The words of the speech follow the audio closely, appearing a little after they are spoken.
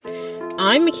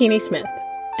I'm McKinney Smith.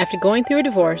 After going through a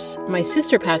divorce, my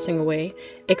sister passing away,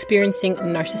 experiencing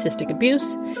narcissistic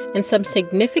abuse, and some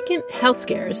significant health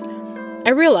scares,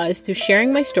 I realized through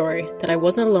sharing my story that I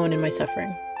wasn't alone in my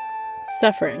suffering.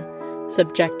 Suffering,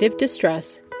 subjective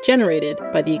distress generated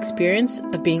by the experience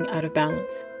of being out of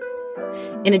balance.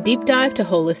 In a deep dive to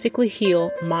holistically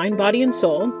heal mind, body, and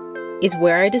soul is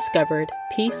where I discovered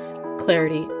peace,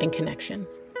 clarity, and connection.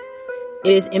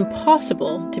 It is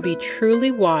impossible to be truly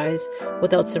wise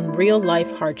without some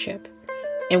real-life hardship,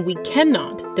 and we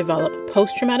cannot develop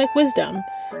post-traumatic wisdom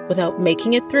without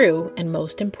making it through, and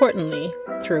most importantly,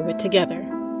 through it together.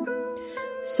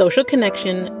 Social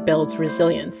connection builds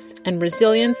resilience, and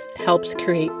resilience helps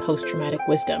create post-traumatic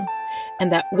wisdom,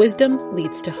 and that wisdom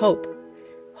leads to hope.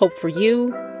 Hope for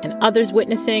you and others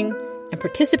witnessing and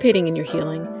participating in your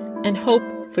healing, and hope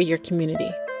for your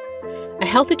community. A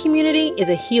healthy community is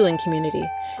a healing community,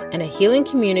 and a healing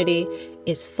community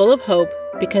is full of hope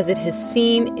because it has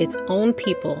seen its own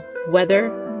people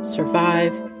weather,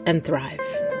 survive, and thrive.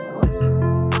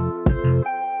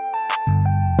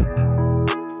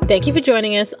 Thank you for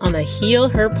joining us on the Heal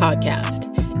Her podcast,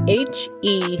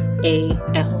 HEAL.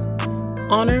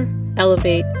 Honor,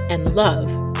 elevate, and love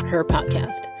her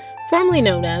podcast, formerly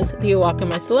known as the Walk in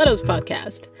My Stilettos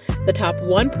podcast, the top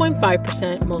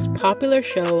 1.5% most popular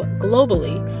show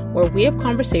globally, where we have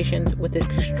conversations with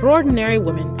extraordinary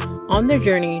women on their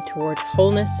journey toward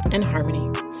wholeness and harmony.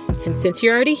 And since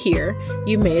you're already here,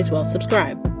 you may as well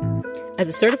subscribe. As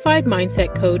a certified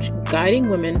mindset coach guiding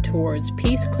women towards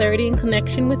peace, clarity, and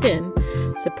connection within,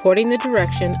 supporting the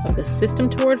direction of the system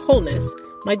toward wholeness,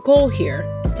 my goal here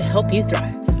is to help you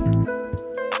thrive.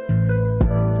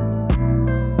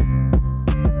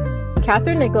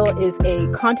 Catherine Nikkel is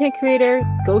a content creator,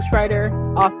 ghostwriter,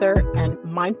 author, and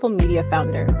mindful media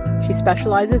founder. She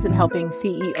specializes in helping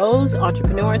CEOs,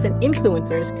 entrepreneurs, and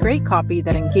influencers create copy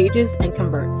that engages and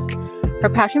converts. Her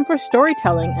passion for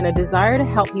storytelling and a desire to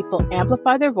help people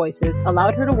amplify their voices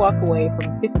allowed her to walk away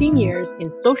from 15 years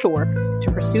in social work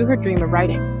to pursue her dream of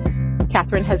writing.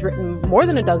 Catherine has written more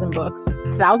than a dozen books,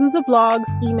 thousands of blogs,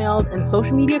 emails, and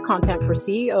social media content for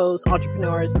CEOs,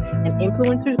 entrepreneurs, and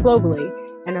influencers globally,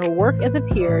 and her work has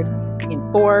appeared in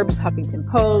Forbes, Huffington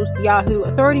Post, Yahoo,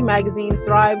 Authority Magazine,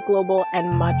 Thrive Global,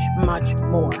 and much, much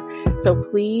more. So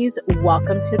please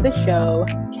welcome to the show,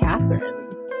 Catherine.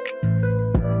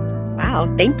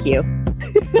 Wow, thank you.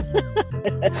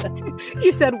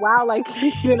 You said wow like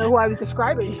you know who I was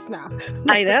describing just now.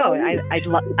 I know.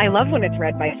 I love when it's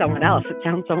read by someone else. It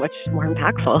sounds so much more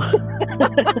impactful.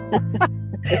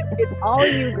 It's all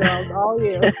you, girls, all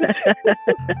you.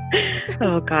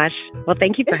 Oh, gosh. Well,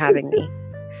 thank you for having me.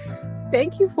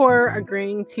 Thank you for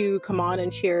agreeing to come on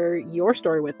and share your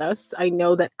story with us. I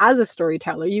know that as a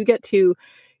storyteller, you get to,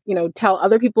 tell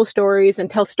other people's stories and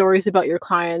tell stories about your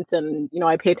clients. And,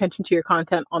 I pay attention to your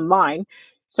content online.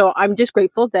 So I'm just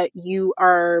grateful that you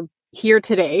are here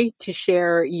today to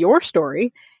share your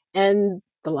story and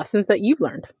the lessons that you've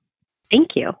learned.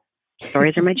 Thank you.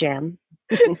 Stories are my jam.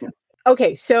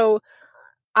 Okay, so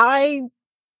I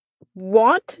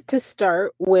want to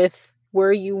start with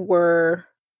where you were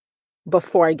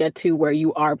before I get to where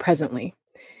you are presently.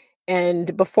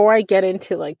 And before I get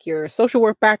into like your social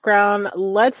work background,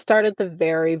 let's start at the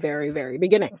very, very, very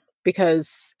beginning,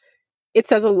 because it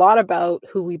says a lot about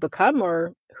who we become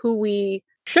or who we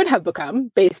should have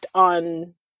become based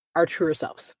on our truer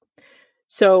selves.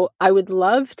 So I would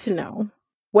love to know,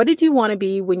 what did you want to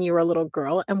be when you were a little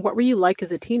girl, and what were you like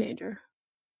as a teenager?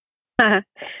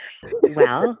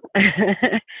 Well,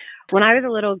 when I was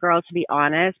a little girl, to be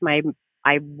honest,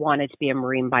 I wanted to be a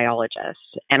marine biologist,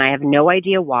 and I have no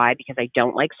idea why, because I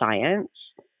don't like science,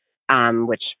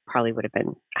 which probably would have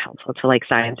been helpful to like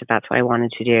science if that's what I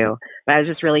wanted to do. But I was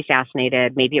just really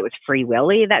fascinated. Maybe it was Free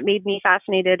Willy that made me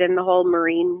fascinated in the whole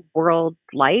marine world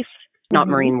life, not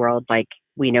marine world like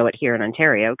we know it here in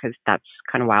Ontario, because that's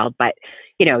kind of wild, but,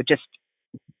 just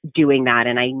doing that.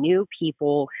 And I knew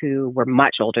people who were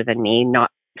much older than me, not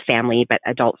family, but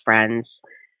adult friends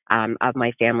of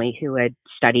my family who had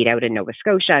studied out in Nova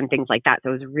Scotia and things like that. So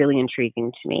it was really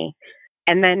intriguing to me.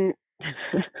 And then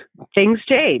things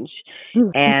change.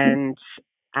 And,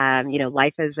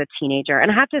 life as a teenager.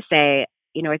 And I have to say,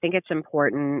 I think it's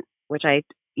important, which I,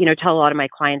 tell a lot of my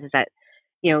clients, is that,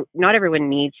 not everyone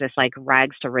needs this like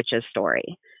rags to riches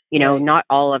story. Right. Not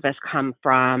all of us come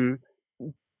from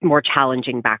more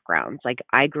challenging backgrounds. Like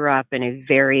I grew up in a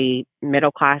very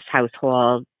middle-class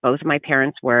household. Both of my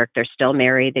parents worked. They're still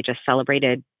married. They just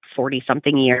celebrated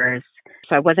 40-something years.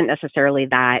 So I wasn't necessarily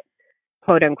that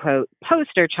quote-unquote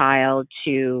poster child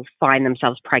to find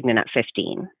themselves pregnant at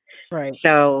 15. Right.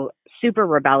 So super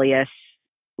rebellious,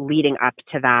 leading up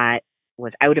to that,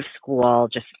 was out of school,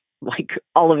 just like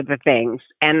all of the things.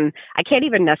 And I can't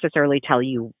even necessarily tell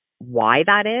you why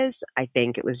that is. I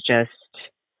think it was just,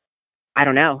 I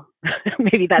don't know.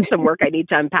 Maybe that's some work I need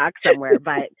to unpack somewhere.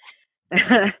 But,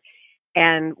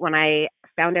 and when I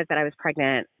found out that I was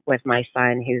pregnant with my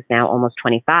son, who's now almost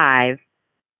 25,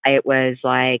 it was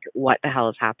like, what the hell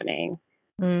is happening?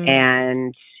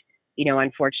 And,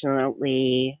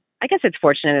 unfortunately, I guess it's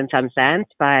fortunate in some sense,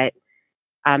 but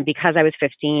because I was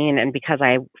 15 and because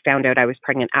I found out I was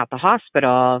pregnant at the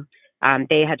hospital,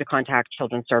 they had to contact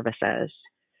Children's Services.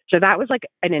 So that was like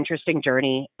an interesting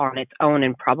journey on its own,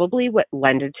 and probably what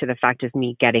lended to the fact of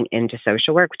me getting into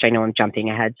social work, which I know I'm jumping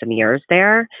ahead some years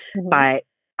there, but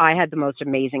I had the most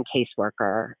amazing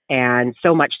caseworker. And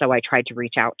so much so I tried to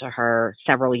reach out to her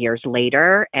several years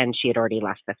later, and she had already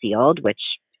left the field, which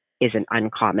isn't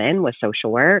uncommon with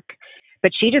social work.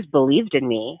 But she just believed in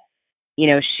me.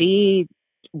 She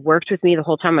worked with me the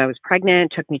whole time I was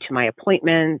pregnant, took me to my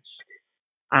appointments,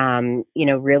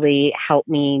 really helped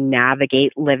me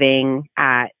navigate living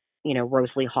at,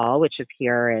 Rosalie Hall, which is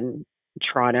here in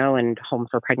Toronto and home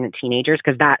for pregnant teenagers,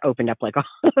 because that opened up like a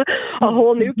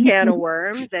whole new can of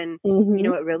worms. And,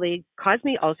 it really caused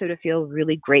me also to feel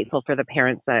really grateful for the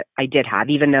parents that I did have,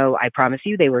 even though I promise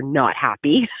you they were not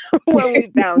happy when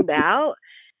we found out.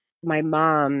 My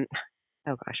mom,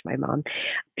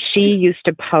 she used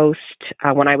to post,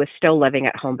 when I was still living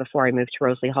at home before I moved to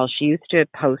Rosalie Hall, she used to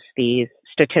post these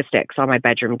statistics on my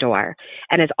bedroom door.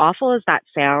 And as awful as that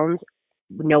sounds,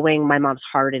 knowing my mom's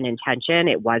heart and intention,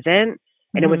 it wasn't.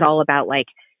 And it was all about like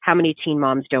how many teen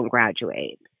moms don't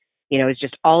graduate. It's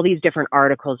just all these different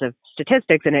articles of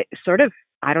statistics. And it sort of,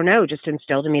 I don't know, just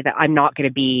instilled in me that I'm not going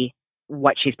to be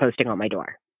what she's posting on my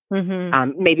door.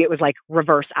 Maybe it was like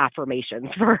reverse affirmations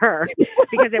for her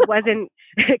because it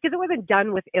wasn't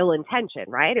done with ill intention,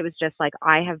 right? It was just like,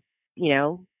 I have,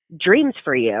 dreams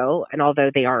for you. And although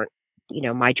they aren't,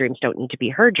 my dreams don't need to be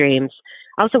her dreams,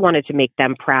 I also wanted to make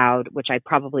them proud, which I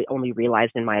probably only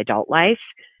realized in my adult life,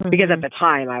 because at the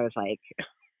time I was like,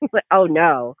 oh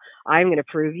no, I'm going to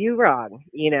prove you wrong,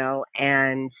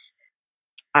 and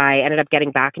I ended up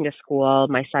getting back into school.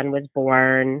 My son was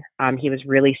born. He was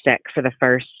really sick for the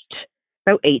first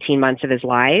about 18 months of his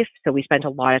life. So we spent a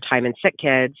lot of time in sick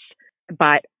kids.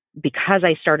 But because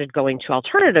I started going to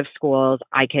alternative schools,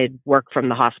 I could work from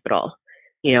the hospital.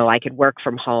 I could work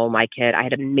from home. I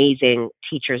had amazing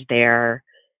teachers there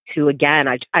who, again,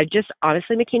 I just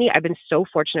honestly, McKinney, I've been so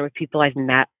fortunate with people I've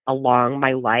met along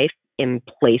my life in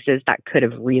places that could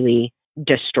have really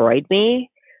destroyed me,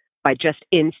 but just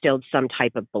instilled some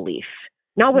type of belief.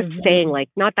 Not with saying like,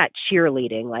 not that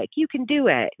cheerleading, like you can do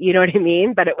it, you know what I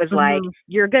mean? But it was like,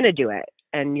 you're going to do it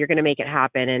and you're going to make it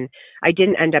happen. And I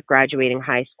didn't end up graduating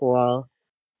high school.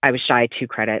 I was shy 2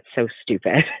 credits, so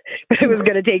stupid. But it was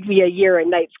going to take me a year in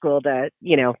night school to,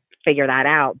 figure that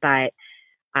out. But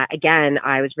again,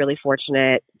 I was really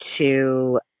fortunate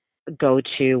to go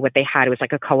to what they had. It was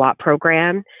like a co-op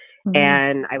program.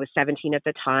 And I was 17 at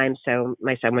the time, so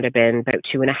my son would have been about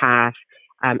 2.5.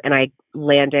 And I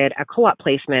landed a co-op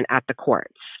placement at the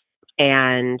courts.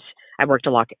 And I worked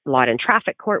a lot in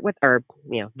traffic court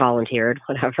volunteered,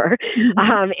 whatever,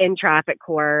 in traffic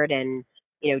court and,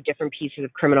 different pieces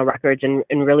of criminal records and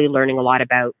really learning a lot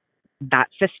about that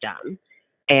system.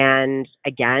 And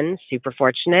again, super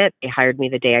fortunate. They hired me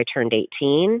the day I turned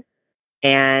 18.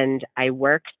 And I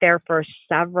worked there for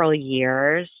several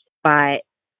years, but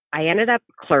I ended up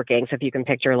clerking. So if you can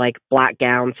picture like black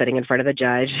gown sitting in front of the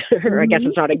judge, or I guess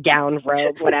it's not a gown,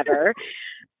 robe, whatever.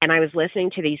 And I was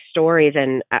listening to these stories,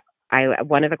 and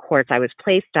one of the courts I was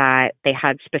placed at, they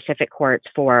had specific courts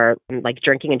for like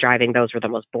drinking and driving. Those were the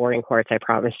most boring courts, I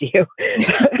promise you.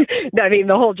 I mean,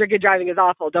 the whole drinking and driving is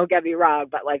awful. Don't get me wrong.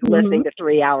 But like listening to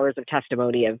 3 hours of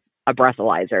testimony of a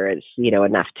breathalyzer is,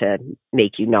 enough to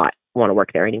make you not want to work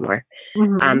there anymore.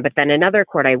 But then another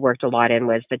court I worked a lot in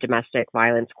was the domestic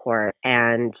violence court.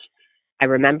 And I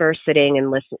remember sitting and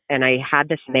listening, and I had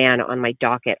this man on my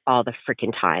docket all the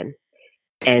freaking time.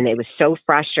 And it was so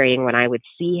frustrating when I would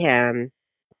see him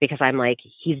because I'm like,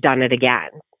 he's done it again.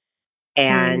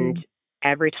 And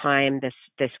every time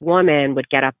this woman would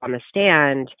get up on the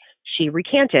stand, she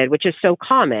recanted, which is so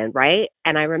common, right?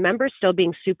 And I remember still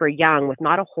being super young with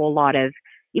not a whole lot of,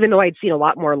 even though I'd seen a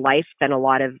lot more life than a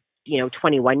lot of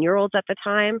 21-year-olds at the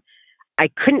time, I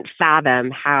couldn't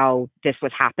fathom how this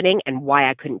was happening and why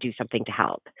I couldn't do something to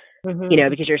help.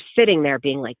 Because you're sitting there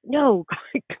being like, no,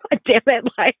 God damn it.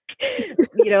 Like,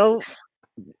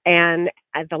 and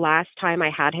at the last time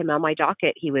I had him on my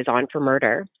docket, he was on for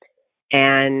murder,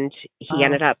 and he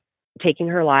ended up taking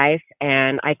her life,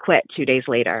 and I quit 2 days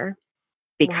later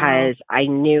because I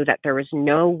knew that there was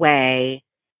no way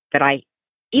that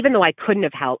even though I couldn't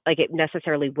have helped, like it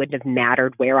necessarily wouldn't have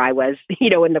mattered where I was,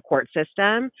 in the court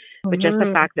system, but just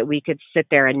the fact that we could sit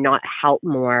there and not help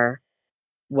more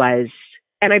was,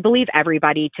 and I believe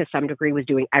everybody to some degree was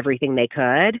doing everything they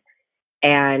could.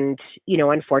 And,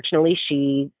 unfortunately,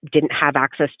 she didn't have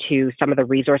access to some of the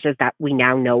resources that we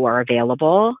now know are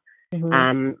available,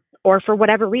 or for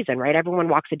whatever reason, right? Everyone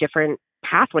walks a different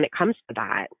path when it comes to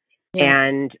that. Yeah.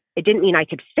 And it didn't mean I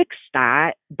could fix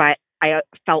that, but I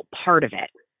felt part of it.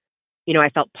 I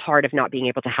felt part of not being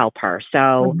able to help her.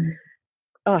 So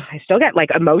I still get like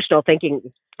emotional thinking,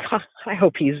 I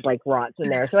hope he's like rots in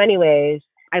there. So anyways,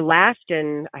 I left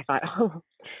and I thought,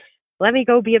 let me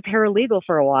go be a paralegal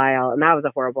for a while. And that was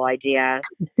a horrible idea.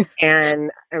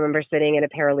 And I remember sitting in a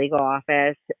paralegal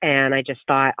office and I just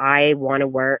thought, I want to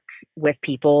work with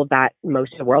people that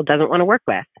most of the world doesn't want to work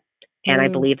with. And I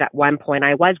believe at one point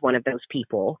I was one of those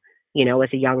people, as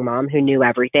a young mom who knew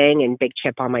everything and big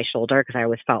chip on my shoulder because I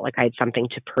always felt like I had something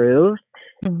to prove.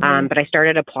 But I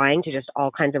started applying to just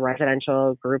all kinds of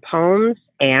residential group homes,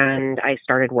 and I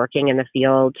started working in the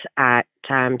field at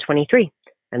 23.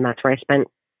 And that's where I spent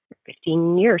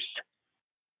 15 years.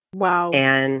 Wow.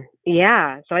 And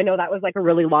yeah, so I know that was like a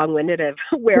really long-winded of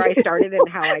where I started and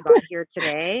how I got here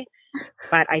today.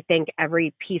 But I think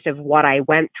every piece of what I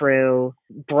went through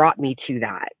brought me to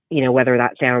that, whether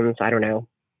that sounds, I don't know,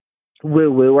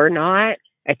 woo-woo or not.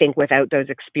 I think without those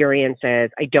experiences,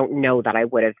 I don't know that I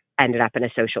would have ended up in a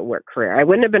social work career. I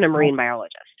wouldn't have been a marine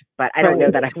biologist, but I don't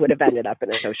know that I would have ended up in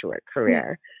a social work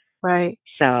career. Right.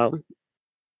 So.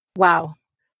 Wow.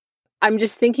 I'm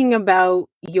just thinking about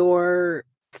your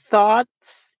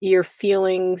thoughts, your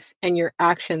feelings, and your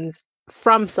actions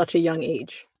from such a young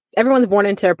age. Everyone's born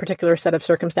into a particular set of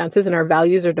circumstances, and our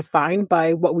values are defined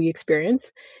by what we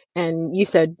experience. And you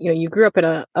said, you grew up in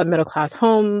a middle-class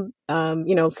home.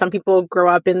 Some people grow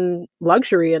up in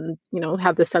luxury and,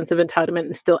 have this sense of entitlement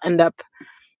and still end up,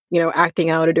 acting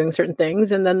out or doing certain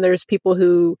things. And then there's people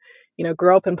who,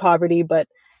 grow up in poverty, but,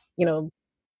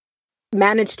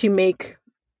 manage to make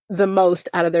the most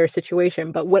out of their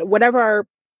situation. But whatever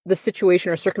the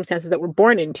situation or circumstances that we're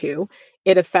born into,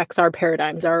 it affects our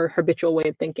paradigms, our habitual way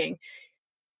of thinking.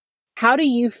 How do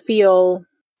you feel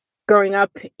growing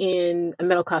up in a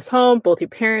middle-class home, both your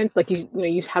parents, like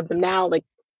you have them now, like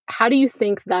how do you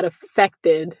think that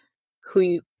affected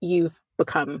who you've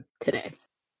become today?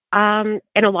 In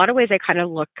a lot of ways, I kind of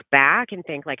look back and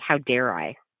think like, how dare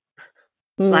I?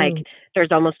 Like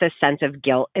there's almost a sense of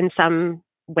guilt in some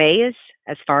ways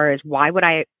as far as why would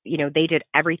I, they did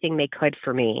everything they could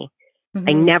for me.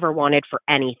 I never wanted for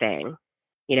anything.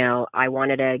 I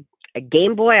wanted a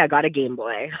Game Boy, I got a Game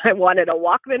Boy. I wanted a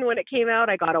Walkman when it came out,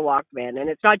 I got a Walkman. And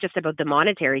it's not just about the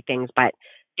monetary things, but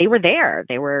they were there.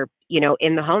 They were,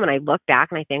 in the home. And I look back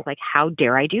and I think like, how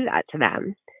dare I do that to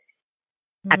them?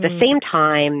 At the same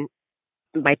time,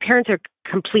 my parents are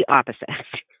complete opposites.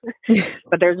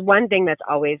 But there's one thing that's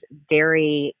always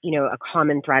very, a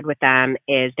common thread with them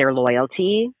is their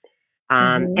loyalty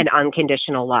and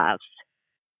unconditional love.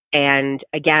 And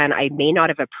again, I may not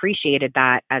have appreciated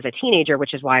that as a teenager,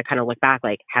 which is why I kind of look back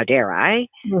like, how dare I?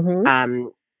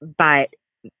 But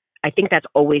I think that's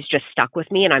always just stuck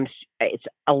with me. And it's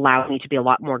allowed me to be a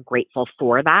lot more grateful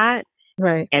for that.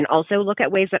 Right. And also look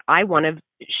at ways that I want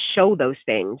to show those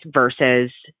things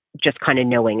versus just kind of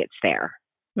knowing it's there.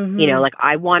 Like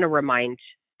I want to remind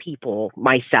people,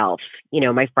 myself,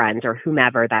 my friends or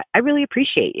whomever, that I really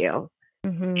appreciate you.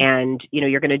 And,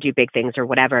 you're going to do big things or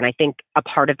whatever. And I think a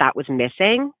part of that was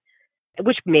missing,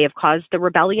 which may have caused the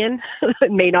rebellion,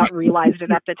 may not realize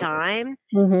it at the time.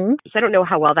 So I don't know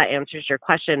how well that answers your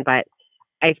question, but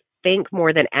I think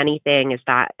more than anything is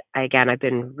that, again, I've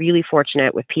been really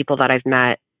fortunate with people that I've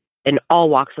met in all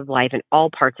walks of life and all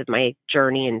parts of my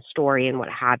journey and story and what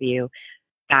have you,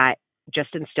 that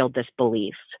just instilled this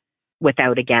belief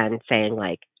without, again, saying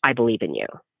like, I believe in you.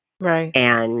 Right.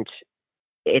 And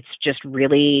it's just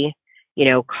really,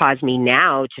 caused me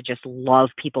now to just love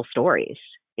people's stories.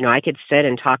 I could sit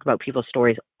and talk about people's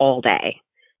stories all day.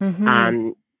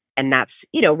 And that's,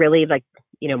 really like,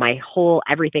 my whole,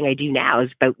 everything I do now is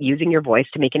about using your voice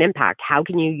to make an impact. How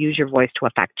can you use your voice to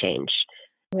affect change?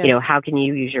 Yes. How can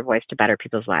you use your voice to better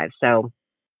people's lives? So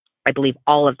I believe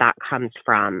all of that comes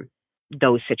from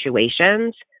those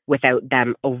situations without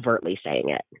them overtly saying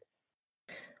it.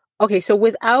 Okay, so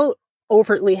without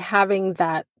overtly having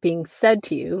that being said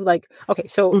to you, like, okay,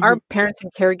 so our parents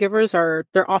and caregivers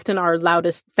they're often our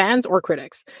loudest fans or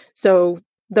critics. So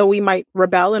though we might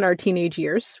rebel in our teenage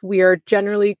years, we are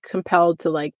generally compelled to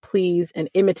like please and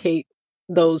imitate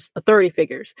those authority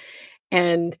figures.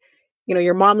 And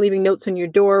your mom leaving notes on your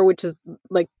door, which is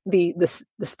like the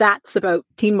stats about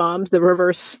teen moms, the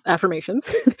reverse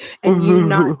affirmations, and you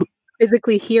not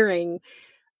physically hearing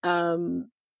the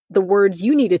words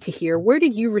you needed to hear. Where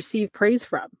did you receive praise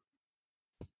from?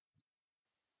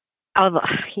 Oh,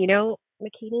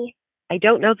 McKinney, I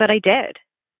don't know that I did.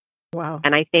 Wow.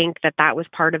 And I think that was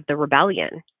part of the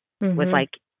rebellion, was like,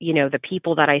 the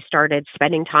people that I started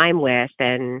spending time with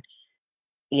and,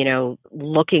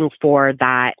 looking for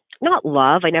that, not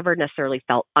love. I never necessarily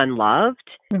felt unloved,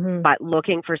 but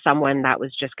looking for someone that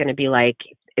was just going to be like,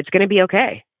 it's going to be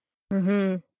okay.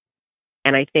 And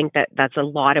I think that's a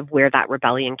lot of where that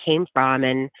rebellion came from.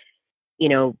 And,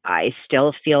 I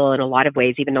still feel in a lot of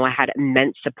ways, even though I had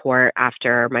immense support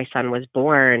after my son was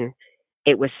born,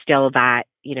 it was still that,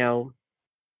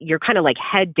 you're kind of like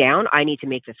head down. I need to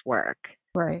make this work.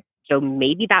 Right. So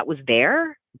maybe that was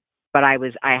there, but I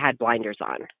had blinders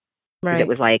on. Right. It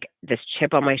was like this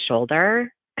chip on my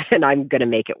shoulder and I'm going to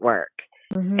make it work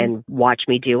and watch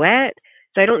me do it.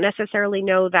 So I don't necessarily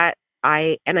know that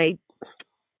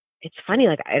it's funny,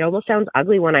 like it almost sounds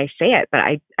ugly when I say it, but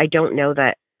I don't know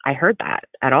that I heard that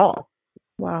at all.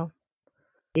 Wow.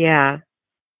 Yeah.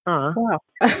 Wow.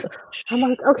 I'm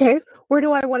like, okay, where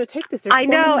do I want to take this? I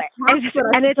know.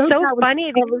 And it's so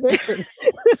funny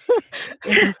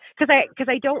because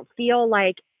I don't feel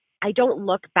like, I don't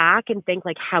look back and think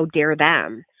like, how dare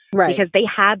them? Right. Because they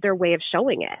had their way of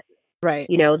showing it. Right.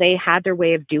 They had their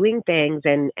way of doing things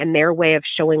and their way of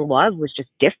showing love was just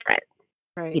different.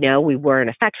 Right. We weren't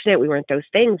affectionate. We weren't those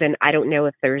things. And I don't know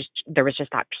if there was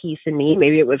just that piece in me.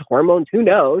 Maybe it was hormones, who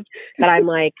knows? But I'm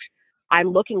like, I'm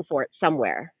looking for it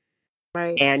somewhere.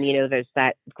 Right. And, there's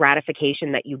that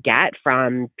gratification that you get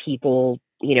from people,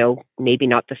 maybe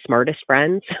not the smartest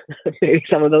friends, maybe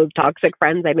some of those toxic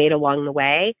friends I made along the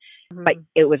way, but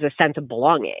it was a sense of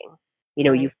belonging.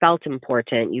 You felt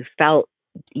important. You felt,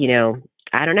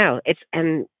 I don't know.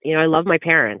 I love my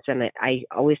parents and I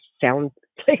always sound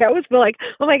like, I always feel like,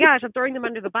 oh my gosh, I'm throwing them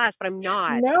under the bus, but I'm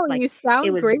not. No, like, you sound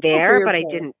it was grateful there, for but I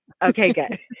didn't. Okay,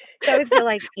 good. So I always feel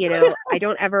like, I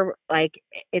don't ever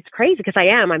it's crazy because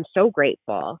I'm so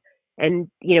grateful. And,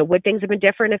 would things have been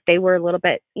different if they were a little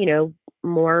bit,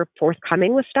 more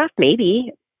forthcoming with stuff?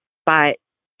 Maybe, but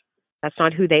that's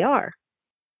not who they are.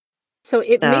 So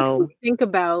it makes me think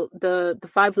about the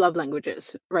 5 love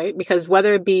languages, right? Because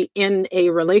whether it be in a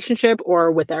relationship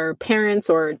or with our parents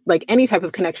or like any type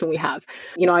of connection we have,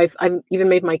 I've even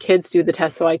made my kids do the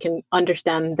test so I can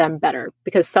understand them better.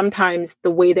 Because sometimes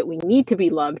the way that we need to be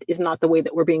loved is not the way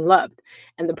that we're being loved.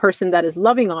 And the person that is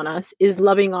loving on us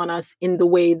in the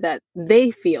way that they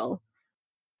feel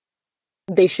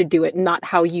they should do it, not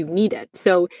how you need it.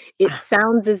 So it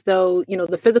sounds as though,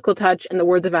 the physical touch and the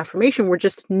words of affirmation were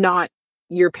just not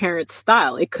your parents'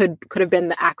 style. It could have been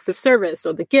the acts of service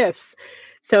or the gifts.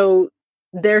 So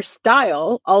their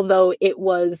style, although it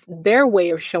was their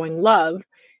way of showing love,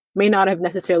 may not have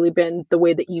necessarily been the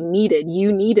way that you needed.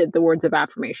 You needed the words of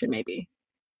affirmation, maybe.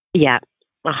 Yeah,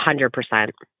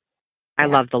 100%. I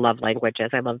love the love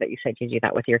languages. I love that you said you do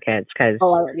that with your kids because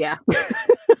yeah.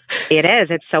 It is.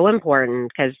 It's so important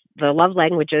because the love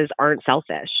languages aren't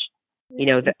selfish,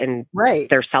 and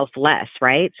they're selfless,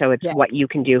 right? So it's what you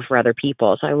can do for other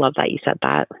people. So I love that you said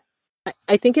that.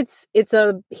 I think it's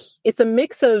a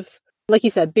mix of, like you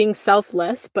said, being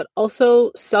selfless, but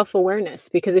also self-awareness.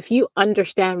 Because if you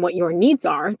understand what your needs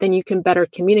are, then you can better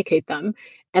communicate them.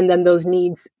 And then those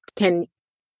needs can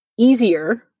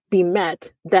easier be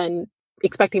met than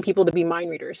expecting people to be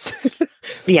mind readers.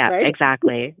 Yeah, right?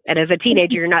 Exactly. And as a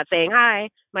teenager, you're not saying, hi,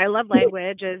 my love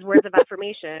language is words of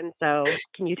affirmation. So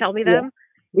can you tell me them?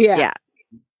 Yeah.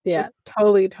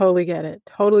 Totally get it.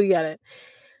 Totally get it.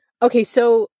 Okay.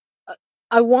 So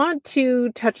I want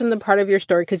to touch on the part of your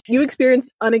story because you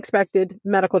experienced unexpected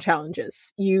medical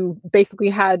challenges. You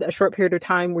basically had a short period of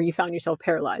time where you found yourself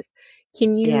paralyzed.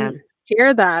 Can you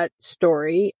share that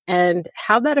story and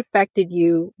how that affected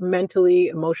you mentally,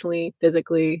 emotionally,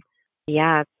 physically?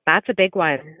 Yeah, that's a big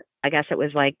one. I guess it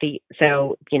was like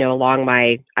along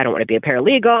my, I don't want to be a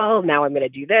paralegal. Now I'm going to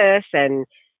do this. And,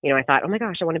 I thought, oh my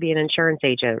gosh, I want to be an insurance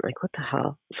agent. Like, what the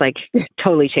hell? It's like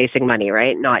totally chasing money,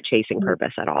 right? Not chasing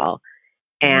purpose at all.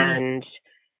 And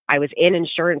I was in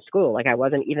insurance school. Like I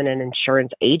wasn't even an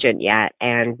insurance agent yet.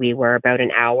 And we were about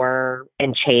an hour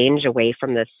and change away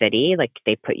from the city. Like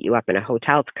they put you up in a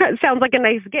hotel. It sounds like a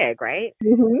nice gig, right?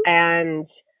 And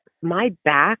my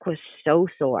back was so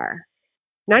sore.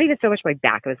 Not even so much my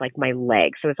back. It was like my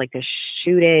legs. So it was like this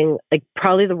shooting, like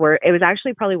probably the worst. It was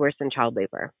actually probably worse than child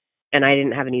labor. And I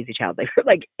didn't have an easy child labor.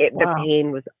 The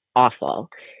pain was awful.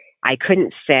 I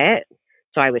couldn't sit.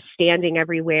 So I was standing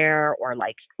everywhere or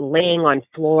like laying on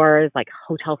floors, like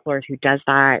hotel floors. Who does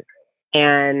that?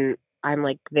 And I'm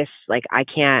like, this, like, I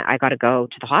can't, I got to go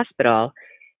to the hospital.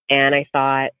 And I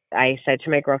said to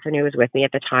my girlfriend who was with me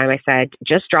at the time, I said,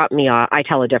 just drop me off. I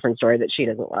tell a different story that she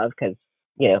doesn't love because,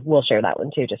 we'll share that one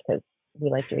too, just because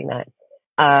we like doing that.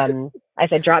 I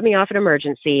said, drop me off at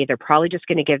emergency. They're probably just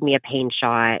going to give me a pain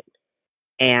shot.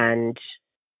 And,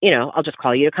 I'll just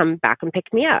call you to come back and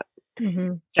pick me up.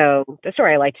 Mm-hmm. So the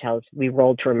story I like to tell is we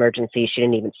rolled to emergency. She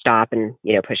didn't even stop and,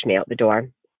 push me out the door.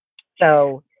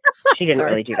 So she didn't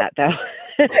really do that though.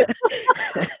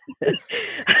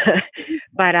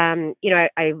 But,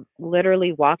 I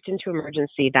literally walked into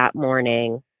emergency that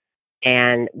morning,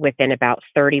 and within about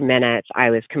 30 minutes,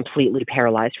 I was completely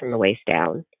paralyzed from the waist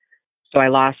down. So I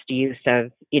lost use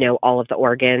of, all of the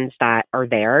organs that are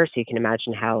there. So you can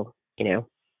imagine how,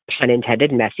 pun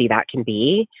intended, messy that can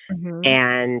be. Mm-hmm.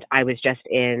 And I was just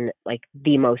in like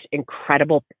the most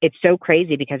incredible, it's so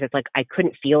crazy because it's like I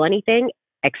couldn't feel anything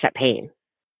except pain.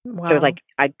 Wow. So it was like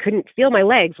I couldn't feel my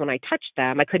legs when I touched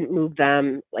them. I couldn't move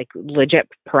them, like legit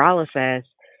paralysis.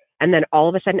 And then all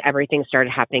of a sudden, everything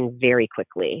started happening very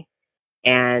quickly.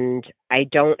 And I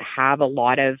don't have a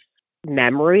lot of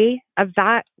memory of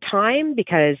that time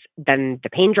because then the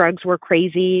pain drugs were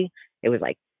crazy. It was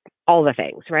like all the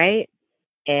things, right?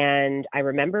 And I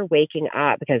remember waking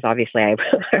up because obviously I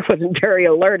wasn't very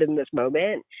alert in this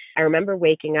moment. I remember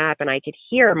waking up and I could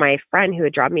hear my friend who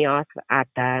had dropped me off at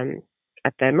the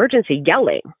emergency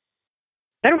yelling.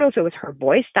 I don't know if it was her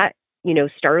voice that,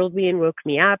 startled me and woke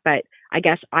me up, but I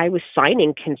guess I was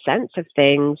signing consents of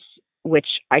things which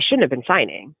I shouldn't have been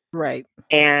signing. Right.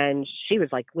 And she was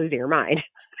like losing her mind.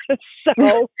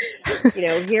 So,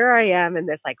 here I am in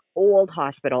this like old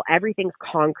hospital. Everything's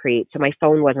concrete. So my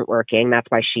phone wasn't working. That's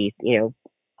why she,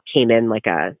 came in like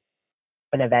an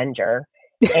Avenger.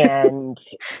 And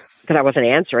because I wasn't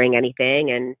answering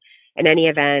anything. And in any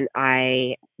event,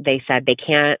 they said they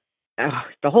can't,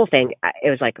 the whole thing, it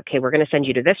was like, okay, we're going to send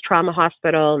you to this trauma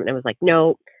hospital. And it was like,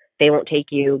 no, they won't take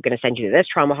you. Going to send you to this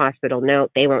trauma hospital. No,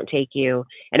 they won't take you.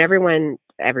 And everyone,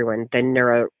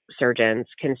 the neurosurgeon's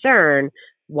concern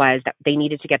was that they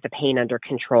needed to get the pain under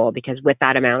control because with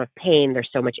that amount of pain, there's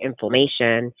so much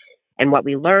inflammation. And what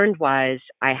we learned was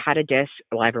I had a disc.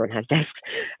 Well, everyone has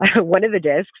discs. One of the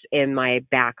discs in my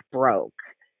back broke.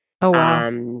 Oh, wow.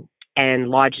 And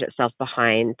lodged itself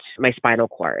behind my spinal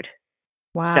cord.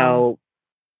 Wow. So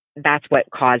that's what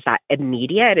caused that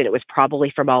immediate. And it was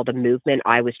probably from all the movement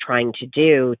I was trying to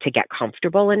do to get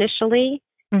comfortable initially.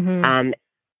 Mm-hmm.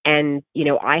 And,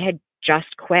 I had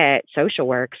just quit social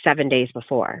work 7 days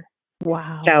before.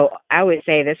 Wow. So I would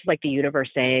say this is like the universe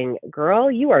saying,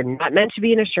 girl, you are not meant to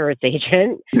be an insurance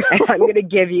agent. And I'm going to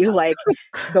give you like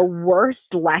the worst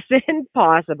lesson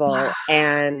possible.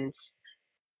 And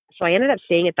so I ended up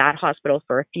staying at that hospital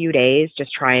for a few days,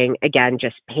 just trying, again,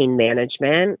 just pain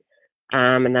management.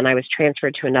 And then I was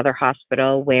transferred to another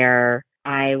hospital where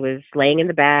I was laying in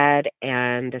the bed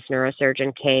and this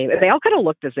neurosurgeon came. They all kind of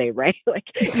look the same, right? Like,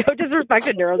 no disrespect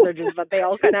to neurosurgeons, but they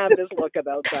all kind of have this look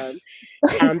about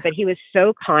them. But he was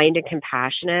so kind and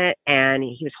compassionate, and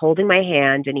he was holding my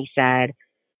hand and he said,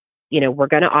 we're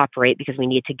going to operate because we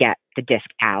need to get the disc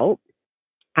out.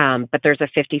 But there's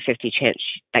a 50-50 chance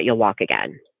that you'll walk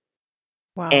again.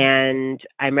 Wow. And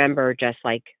I remember just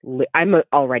like, I'm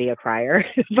already a crier,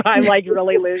 but I'm like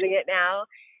really losing it now.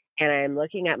 And I'm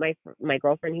looking at my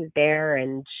girlfriend who's there,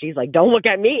 and she's like, don't look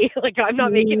at me. Like, I'm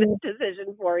not making this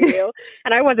decision for you.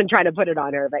 And I wasn't trying to put it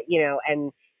on her, but,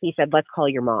 and he said, let's call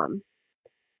your mom.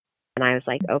 And I was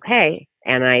like, okay.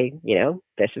 And I,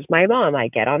 this is my mom. I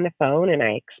get on the phone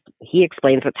and he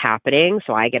explains what's happening.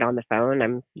 So I get on the phone,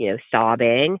 I'm,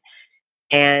 sobbing.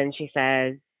 And she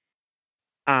says,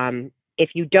 if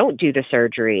you don't do the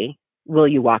surgery, will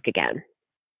you walk again?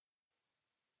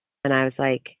 And I was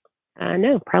like,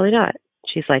 no, probably not.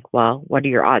 She's like, well, what are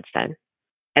your odds then?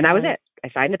 And that was it. I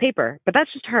signed the paper. But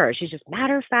that's just her. She's just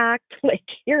matter of fact, like,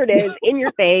 here it is in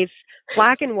your face,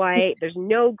 black and white. There's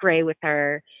no gray with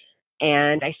her.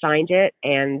 And I signed it,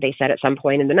 and they said at some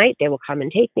point in the night they will come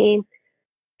and take me.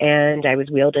 And I was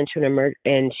wheeled into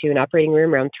an operating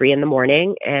room around 3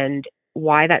 a.m. And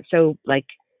why that's so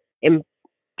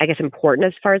I guess important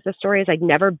as far as the story is, I'd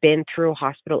never been through a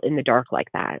hospital in the dark like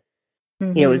that.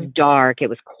 Mm-hmm. It was dark, it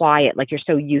was quiet, like you're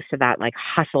so used to that like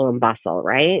hustle and bustle,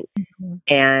 right? Mm-hmm.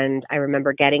 And I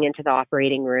remember getting into the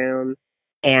operating room,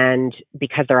 and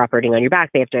because they're operating on your back,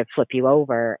 they have to flip you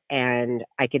over. And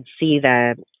I could see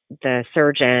the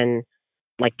surgeon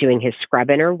like doing his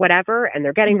scrubbing or whatever, and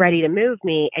they're getting ready to move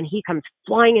me, and he comes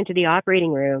flying into the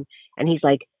operating room and he's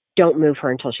like, don't move her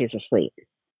until she's asleep.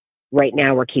 right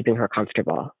now we're keeping her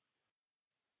comfortable.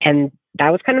 And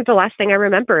that was kind of the last thing I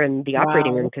remember in the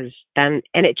operating room, because then,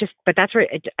 and it just, but that's where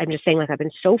I'm just saying, like, I've been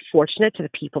so fortunate to the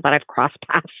people that I've crossed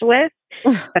paths with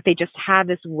that they just have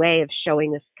this way of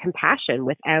showing this compassion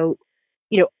without,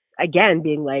 again,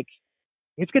 being like,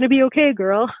 it's going to be okay,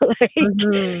 girl.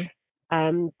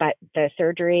 But the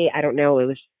surgery, I don't know, it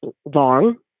was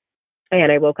long,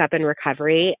 and I woke up in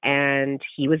recovery and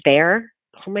he was there.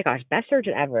 Oh my gosh, best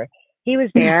surgeon ever. He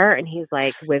was there and he's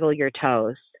like, wiggle your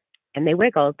toes. And they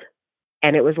wiggled.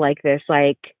 And it was like this,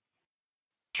 like,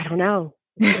 I don't know.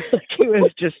 It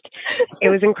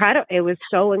was incredible. It was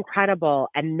so incredible.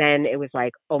 And then it was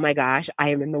like, oh my gosh, I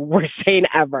am in the worst pain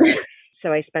ever.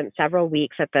 So I spent several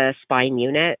weeks at the spine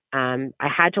unit. I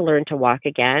had to learn to walk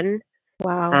again.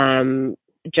 Wow.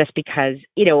 Just because,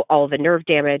 all the nerve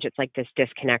damage, it's like this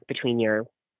disconnect between your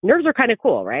nerves are kind of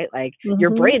cool, right? Like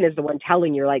your brain is the one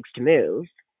telling your legs to move.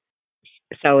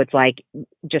 So it's like,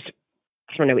 just,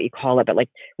 I don't know what you call it, but like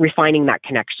refining that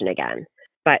connection again.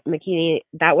 But McKinney,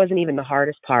 that wasn't even the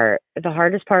hardest part. The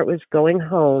hardest part was going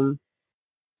home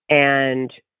and,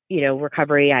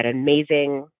 recovery. I had an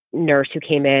amazing nurse who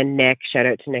came in, Nick, shout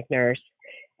out to Nick Nurse.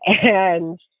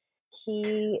 And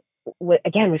he,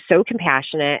 again, was so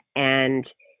compassionate.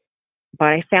 But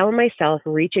I found myself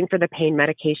reaching for the pain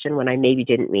medication when I maybe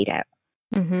didn't need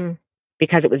it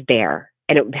because it was there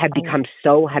and it had become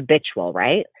so habitual,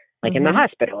 right? Like in the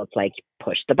hospital, it's like,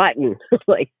 push the button,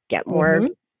 like get more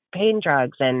pain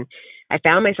drugs. And I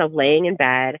found myself laying in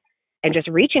bed and just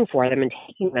reaching for them and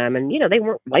taking them. And, they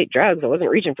weren't light drugs. I wasn't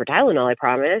reaching for Tylenol, I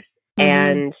promise.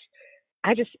 And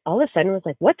I just all of a sudden was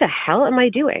like, what the hell am I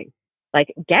doing?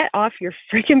 Like, get off your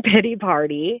freaking pity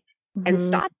party and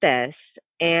stop this.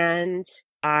 And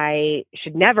I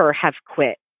should never have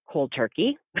quit cold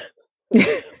turkey.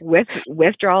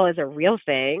 Withdrawal is a real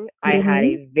thing. I had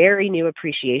a very new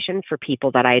appreciation for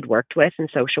people that I had worked with in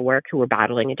social work who were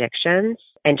battling addictions,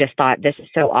 and just thought, this is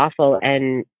so awful.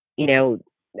 And,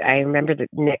 I remember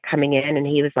Nick coming in and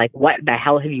he was like, what the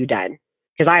hell have you done?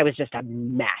 Because I was just a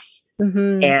mess.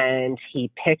 And he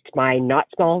picked my not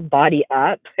small body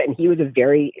up, and he was a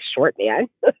very short man,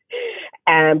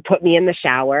 and put me in the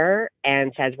shower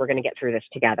and says, we're going to get through this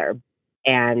together.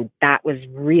 And that was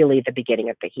really the beginning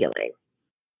of the healing.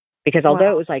 Because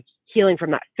although it was like healing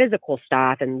from that physical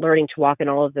stuff and learning to walk and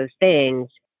all of those things,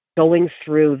 going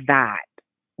through that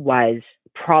was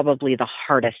probably the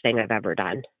hardest thing I've ever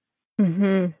done.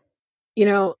 I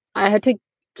had to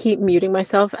keep muting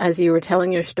myself as you were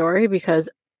telling your story, because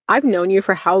I've known you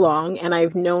for how long, and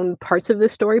I've known parts of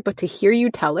this story, but to hear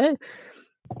you tell it,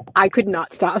 I could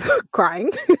not stop crying.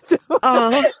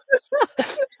 I'm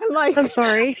like, I'm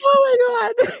sorry.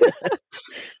 Oh my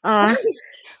God.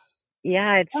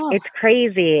 Yeah, it's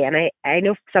crazy. And I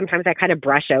know sometimes I kind of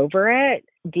brush over it.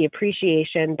 The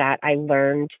appreciation that I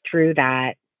learned through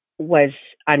that was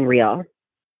unreal.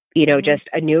 Just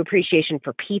a new appreciation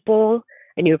for people,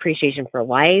 a new appreciation for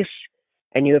life,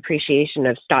 a new appreciation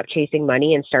of stop chasing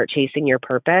money and start chasing your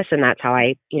purpose. And that's how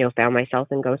I, found myself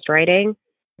in ghostwriting.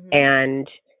 And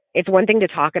it's one thing to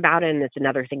talk about it, and it's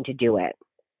another thing to do it.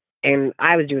 And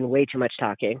I was doing way too much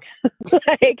talking,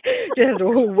 like just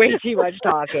way too much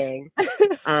talking.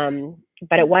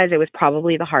 But it was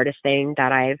probably the hardest thing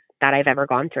that I've ever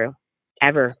gone through,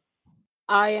 ever.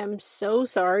 I am so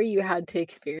sorry you had to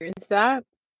experience that.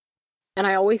 And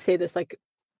I always say this, like,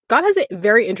 God has a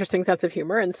very interesting sense of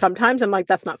humor, and sometimes I'm like,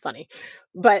 that's not funny.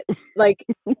 But like,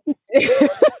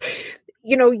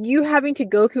 you having to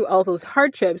go through all those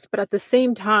hardships, but at the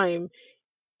same time,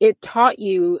 it taught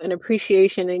you an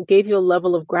appreciation and gave you a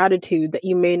level of gratitude that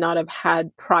you may not have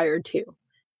had prior to.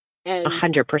 And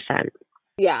 100%.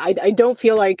 Yeah, I don't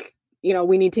feel like,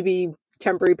 we need to be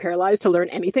temporary paralyzed to learn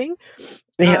anything.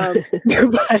 Yeah.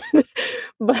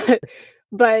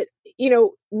 But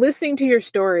listening to your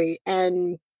story,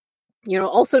 and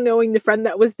also knowing the friend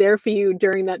that was there for you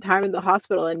during that time in the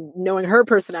hospital, and knowing her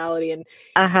personality, and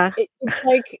it's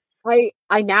like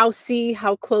I now see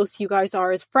how close you guys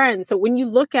are as friends. So when you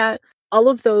look at all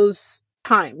of those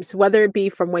times, whether it be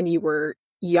from when you were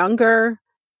younger,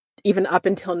 even up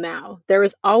until now, there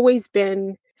has always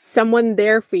been someone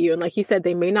there for you. And like you said,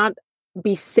 they may not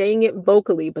be saying it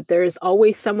vocally, but there is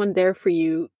always someone there for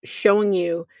you, showing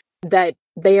you that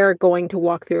they are going to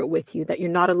walk through it with you, that you're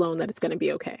not alone, that it's going to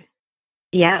be okay.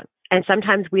 Yeah. And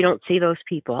sometimes we don't see those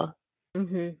people.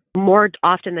 More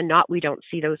often than not, we don't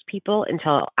see those people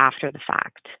until after the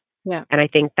fact. Yeah. And I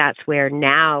think that's where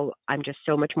now I'm just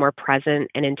so much more present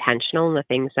and intentional in the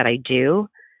things that I do,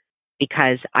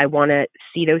 because I want to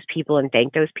see those people and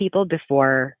thank those people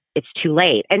before it's too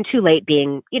late. And too late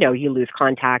being, you lose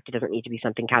contact. It doesn't need to be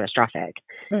something catastrophic.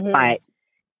 Mm-hmm. But,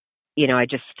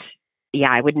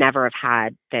 I would never have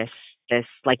had this,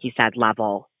 like you said,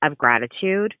 level of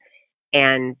gratitude.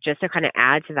 And just to kind of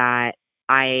add to that,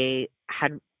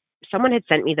 someone had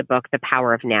sent me the book, The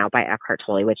Power of Now by Eckhart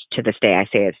Tolle, which to this day I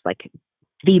say is like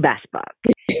the best book.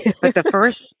 But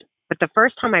the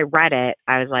first time I read it,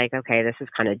 I was like, okay, this is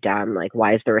kind of dumb. Like,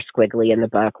 why is there a squiggly in the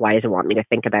book? Why does it want me to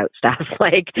think about stuff?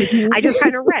 Like, I just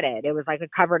kind of read it. It was like a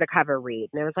cover to cover read.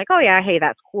 And I was like, oh yeah, hey,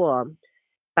 that's cool.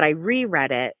 But I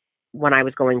reread it when I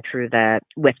was going through the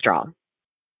withdrawal,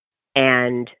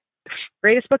 and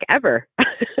greatest book ever.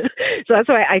 So that's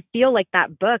why I feel like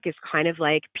that book is kind of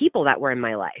like people that were in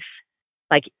my life.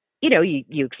 Like,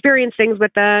 you experience things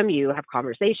with them, you have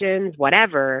conversations,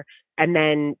 whatever, and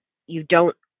then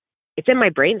it's in my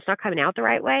brain, it's not coming out the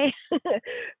right way.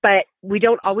 But we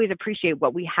don't always appreciate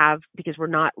what we have because we're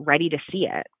not ready to see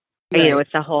it. Right. And,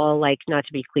 it's the whole, like, not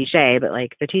to be cliche, but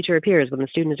like the teacher appears when the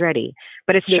student is ready.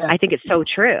 But I think it's so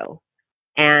true.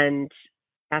 And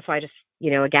that's why I just,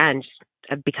 again,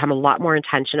 I've become a lot more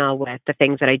intentional with the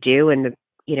things that I do and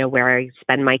where I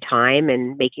spend my time,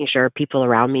 and making sure people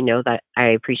around me know that I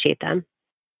appreciate them.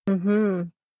 Mm-hmm.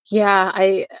 Yeah,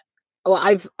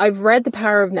 I've read The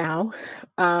Power of Now.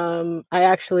 I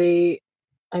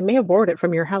may have borrowed it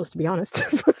from your house, to be honest.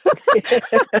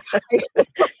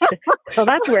 So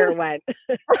that's where it went.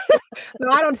 No,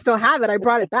 I don't still have it. I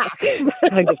brought it back.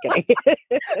 I'm just kidding.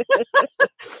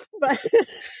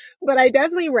 But I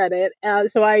definitely read it.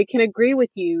 So I can agree with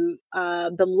you.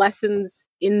 The lessons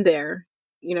in there,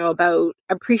 about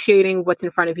appreciating what's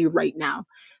in front of you right now.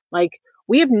 Like,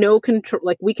 we have no control,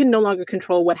 like we can no longer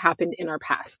control what happened in our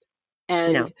past.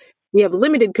 And we have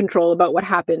limited control about what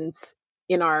happens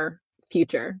in our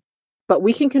future. But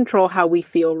we can control how we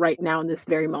feel right now in this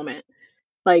very moment.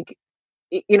 Like,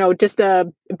 just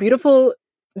a beautiful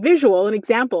visual, an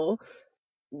example.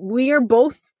 We are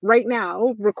both right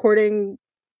now recording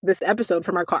this episode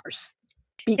from our cars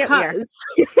because,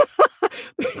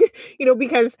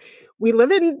 because we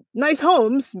live in nice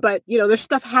homes, but, there's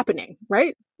stuff happening,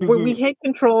 right? Mm-hmm. Where we can't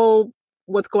control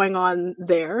what's going on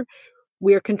there.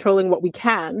 We are controlling what we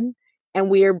can, and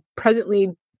we are presently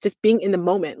just being in the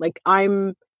moment. Like,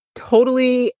 I'm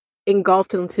totally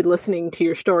engulfed into listening to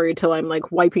your story till I'm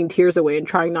like wiping tears away and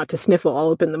trying not to sniffle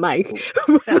all up in the mic.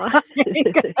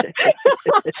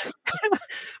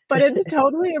 But it's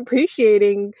totally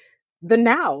appreciating the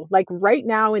now, like right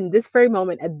now in this very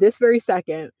moment, at this very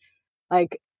second,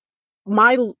 like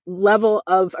my level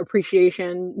of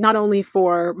appreciation, not only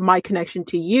for my connection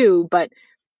to you, but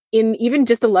in even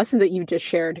just a lesson that you just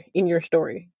shared in your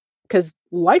story, because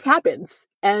life happens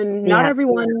and not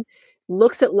everyone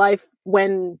looks at life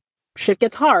when shit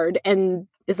gets hard and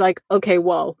is like, okay,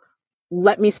 well,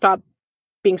 let me stop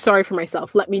being sorry for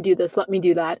myself. Let me do this. Let me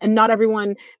do that. And not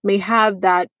everyone may have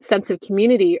that sense of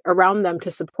community around them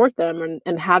to support them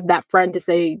and have that friend to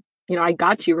say, I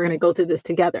got you. We're going to go through this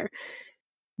together.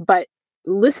 But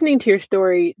listening to your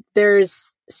story,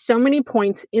 there's so many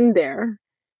points in there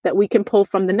that we can pull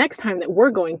from the next time that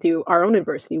we're going through our own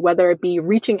adversity, whether it be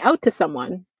reaching out to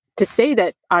someone to say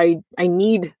that I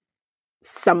need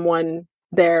someone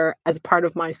there as part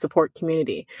of my support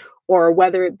community, or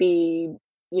whether it be,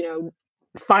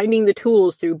 finding the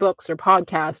tools through books or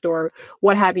podcast or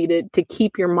what have you to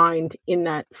keep your mind in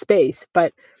that space.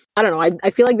 But I don't know.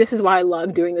 I feel like this is why I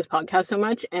love doing this podcast so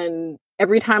much. And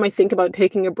every time I think about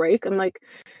taking a break, I'm like,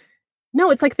 no,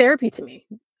 it's like therapy to me.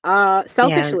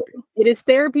 Selfishly, it is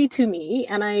therapy to me.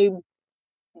 And I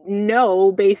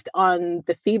know based on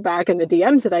the feedback and the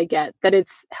DMs that I get that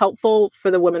it's helpful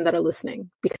for the women that are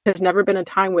listening, because there's never been a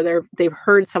time where they've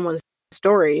heard someone's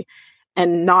story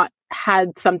and not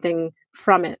had something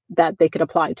from it that they could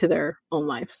apply to their own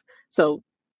lives. So,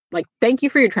 like, thank you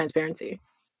for your transparency.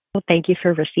 Well, thank you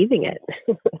for receiving it.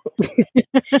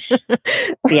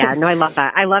 Yeah, no, I love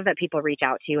that. I love that people reach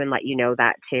out to you and let you know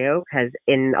that too, because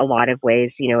in a lot of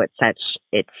ways,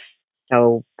 it's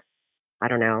so, I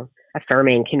don't know,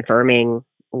 affirming, confirming,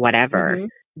 whatever,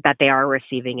 that they are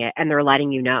receiving it and they're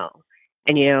letting you know.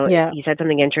 And, you said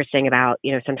something interesting about,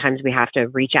 sometimes we have to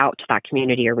reach out to that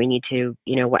community, or we need to,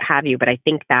 what have you. But I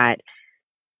think that,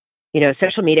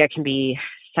 social media can be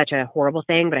such a horrible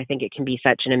thing, but I think it can be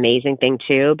such an amazing thing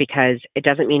too, because it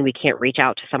doesn't mean we can't reach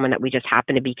out to someone that we just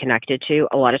happen to be connected to.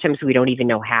 A lot of times we don't even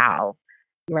know how.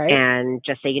 Right. And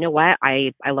just say, you know what,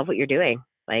 I love what you're doing.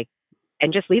 Like,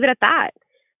 and just leave it at that,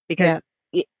 because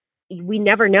we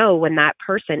never know when that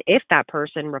person, if that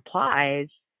person replies,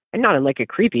 and not in like a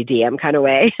creepy DM kind of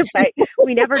way, but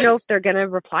we never know if they're going to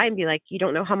reply and be like, you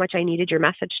don't know how much I needed your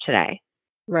message today.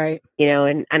 Right.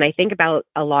 And I think about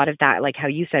a lot of that, like how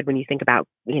you said, when you think about,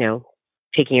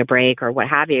 taking a break or what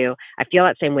have you, I feel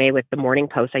that same way with the morning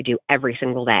posts I do every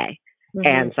single day. Mm-hmm.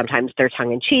 And sometimes they're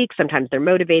tongue in cheek, sometimes they're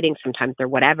motivating, sometimes they're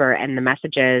whatever. And the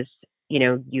messages,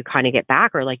 you kind of get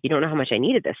back or like, you don't know how much I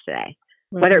needed this today,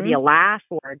 whether it be a laugh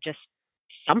or just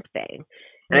something.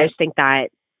 And I just think that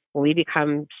when we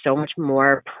become so much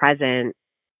more present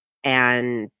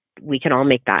and we can all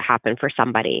make that happen for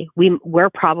somebody, we're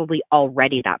probably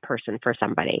already that person for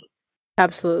somebody.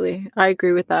 Absolutely. I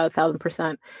agree with that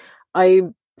 1,000%. I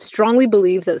strongly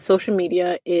believe that social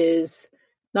media is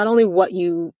not only what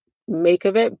you make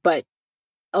of it, but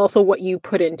also what you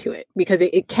put into it, because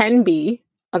it can be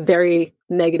a very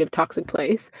negative, toxic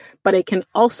place, but it can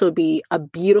also be a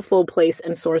beautiful place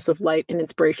and source of light and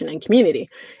inspiration and community.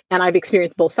 And I've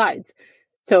experienced both sides.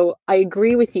 So I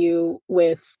agree with you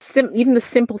with even the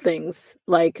simple things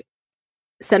like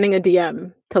sending a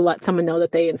DM to let someone know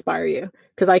that they inspire you.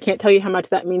 Because I can't tell you how much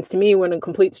that means to me when a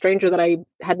complete stranger that I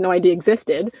had no idea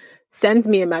existed sends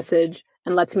me a message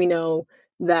and lets me know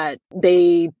that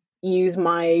they use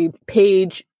my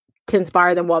page to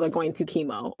inspire them while they're going through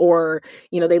chemo, or,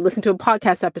 they listen to a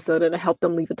podcast episode and it helped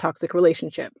them leave a toxic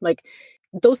relationship. Like,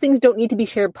 those things don't need to be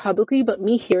shared publicly, but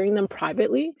me hearing them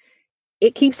privately,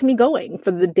 it keeps me going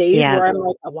for the days where I'm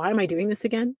like, why am I doing this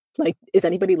again? Like, is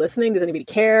anybody listening? Does anybody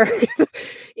care?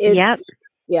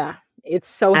 It's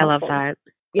so helpful. I love that.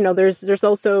 There's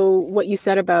also what you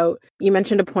said about, you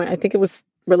mentioned a point, I think it was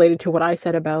related to what I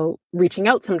said about reaching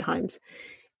out sometimes.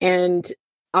 And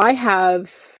I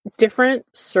have different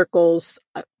circles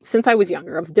since I was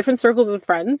younger, of different circles of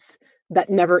friends that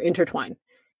never intertwine.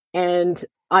 And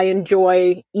I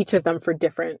enjoy each of them for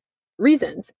different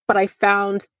reasons. But I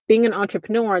found being an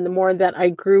entrepreneur, and the more that I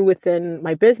grew within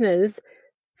my business,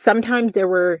 sometimes there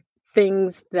were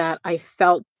things that I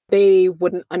felt they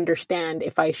wouldn't understand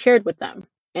if I shared with them.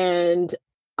 And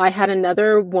I had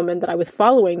another woman that I was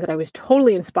following that I was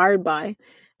totally inspired by.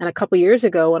 And a couple of years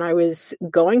ago, when I was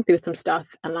going through some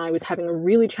stuff and I was having a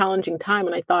really challenging time,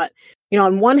 and I thought,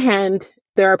 on one hand,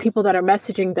 there are people that are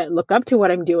messaging that look up to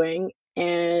what I'm doing,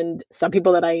 and some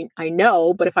people that I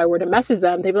know, but if I were to message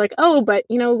them, they'd be like, oh, but,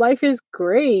 life is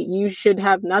great. You should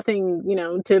have nothing,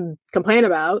 to complain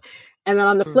about. And then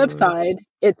on the flip side,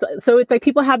 it's like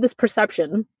people have this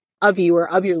perception of you or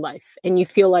of your life, and you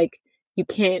feel like you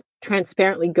can't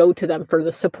transparently go to them for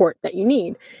the support that you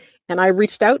need. And I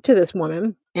reached out to this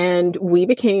woman, and we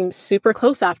became super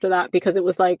close after that, because it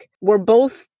was like, we're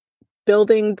both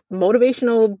building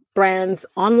motivational brands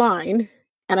online.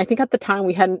 And I think at the time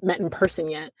we hadn't met in person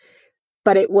yet,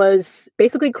 but it was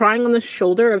basically crying on the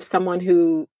shoulder of someone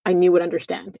who I knew would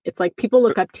understand. It's like people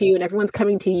look up to you and everyone's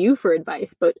coming to you for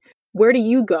advice, but where do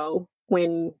you go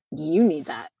when you need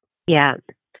that? Yeah.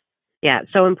 Yeah.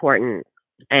 So important.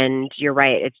 And you're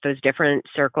right. It's those different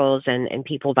circles and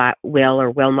people that will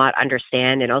or will not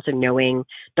understand, and also knowing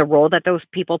the role that those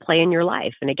people play in your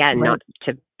life. And again, not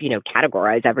to,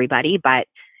 categorize everybody, but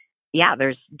yeah,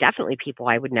 there's definitely people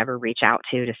I would never reach out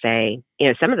to say,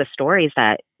 some of the stories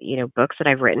that, books that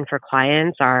I've written for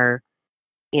clients are,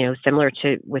 similar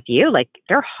to with you, like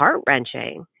they're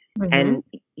heart-wrenching. And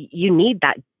you need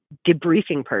that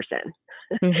debriefing person.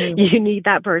 You need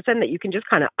that person that you can just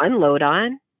kind of unload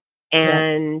on.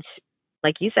 And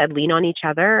like you said, lean on each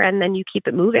other, and then you keep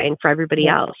it moving for everybody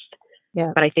else.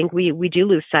 Yeah. But I think we do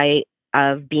lose sight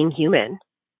of being human,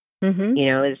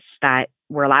 is that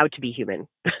we're allowed to be human.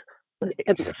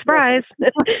 Surprise.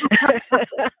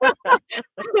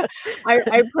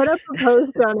 I put up a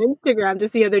post on Instagram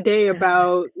just the other day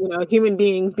about, human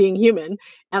beings being human.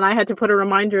 And I had to put a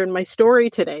reminder in my story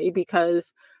today,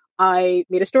 because I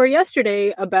made a story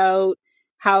yesterday about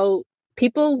how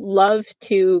people love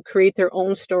to create their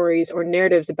own stories or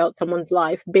narratives about someone's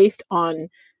life based on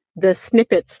the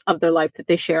snippets of their life that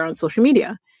they share on social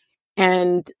media.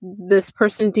 And this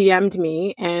person DM'd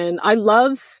me, and I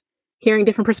love hearing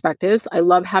different perspectives. I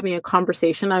love having a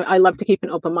conversation. I love to keep an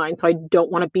open mind. So I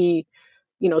don't want to be,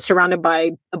 surrounded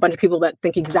by a bunch of people that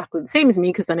think exactly the same as me,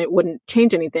 because then it wouldn't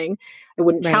change anything. It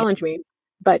wouldn't challenge me.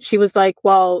 But she was like,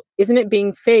 well, isn't it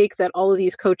being fake that all of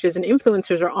these coaches and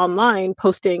influencers are online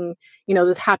posting,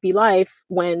 this happy life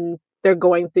when they're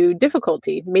going through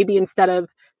difficulty? Maybe instead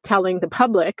of telling the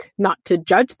public not to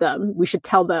judge them, we should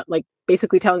tell that, like,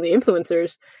 basically telling the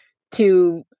influencers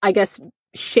to, I guess,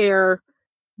 share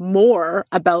more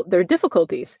about their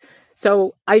difficulties.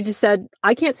 So I just said,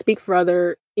 I can't speak for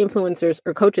other influencers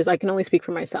or coaches. I can only speak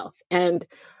for myself. And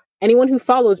anyone who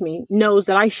follows me knows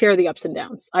that I share the ups and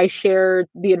downs. I share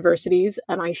the adversities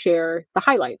and I share the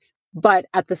highlights. But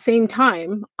at the same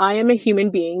time, I am a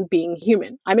human being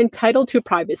human. I'm entitled to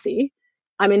privacy.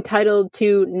 I'm entitled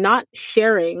to not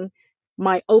sharing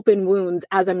my open wounds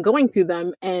as I'm going through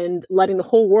them and letting the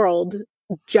whole world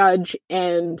judge,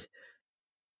 and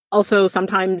also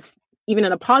sometimes even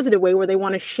in a positive way where they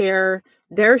want to share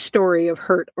their story of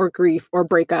hurt or grief or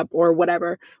breakup or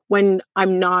whatever, when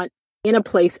I'm not in a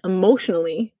place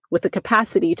emotionally with the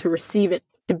capacity to receive it,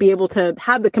 to be able to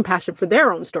have the compassion for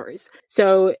their own stories.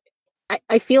 So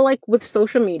I feel like with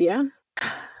social media,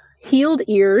 healed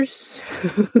ears,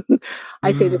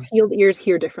 I say this, healed ears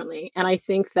hear differently. And I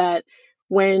think that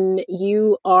when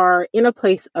you are in a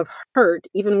place of hurt,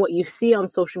 even what you see on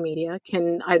social media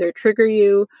can either trigger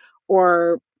you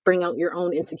or bring out your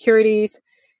own insecurities.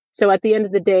 So at the end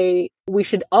of the day, we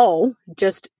should all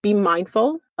just be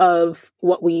mindful of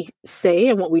what we say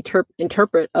and what we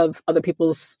interpret of other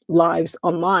people's lives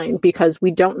online, because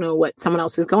we don't know what someone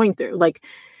else is going through. Like,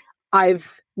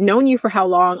 I've known you for how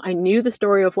long? I knew the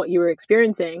story of what you were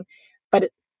experiencing,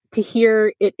 but to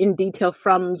hear it in detail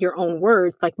from your own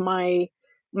words, like my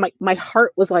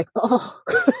heart was like, oh.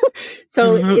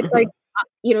 So it's like,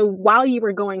 while you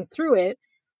were going through it,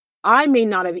 I may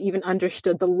not have even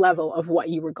understood the level of what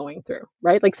you were going through,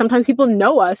 right? Like sometimes people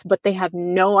know us, but they have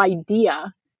no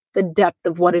idea the depth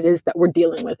of what it is that we're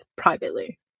dealing with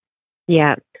privately.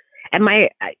 Yeah. And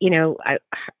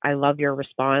I love your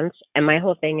response. And my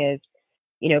whole thing is,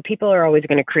 people are always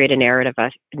going to create a narrative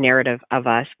of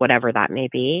us, whatever that may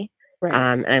be. Right.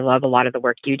 And I love a lot of the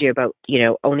work you do about,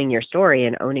 owning your story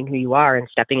and owning who you are and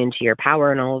stepping into your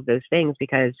power and all of those things,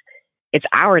 because it's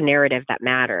our narrative that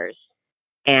matters.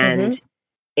 And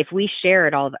if we share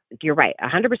it all, you're right,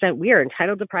 100%, we are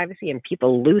entitled to privacy and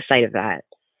people lose sight of that.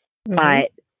 But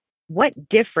what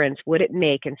difference would it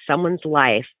make in someone's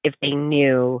life if they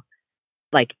knew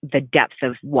like the depth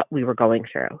of what we were going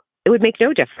through? It would make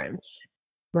no difference.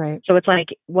 Right. So it's like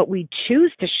what we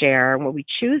choose to share and what we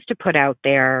choose to put out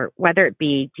there, whether it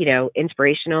be,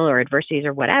 inspirational or adversities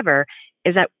or whatever,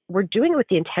 is that we're doing it with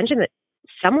the intention that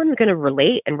someone's going to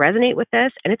relate and resonate with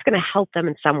this, and it's going to help them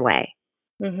in some way.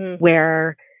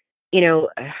 Where,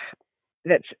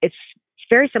 it's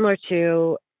very similar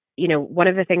to, one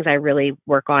of the things I really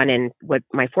work on, and what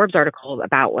my Forbes article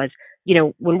about was,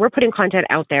 when we're putting content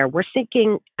out there, we're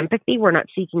seeking empathy. We're not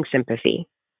seeking sympathy.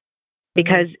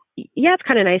 Because yeah, it's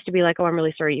kind of nice to be like, oh, I'm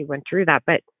really sorry you went through that,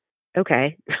 but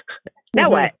okay,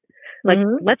 now what? Like,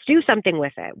 let's do something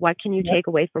with it. What can you take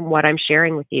away from what I'm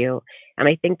sharing with you? And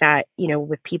I think that,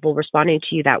 with people responding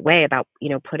to you that way about,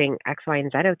 putting X, Y,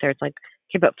 and Z out there, it's like,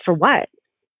 okay, but for what?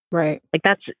 Right.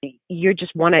 Like you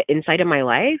just want an insight of my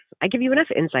life. I give you enough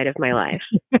insight of my life.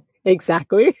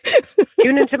 Exactly.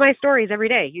 Tune into my stories every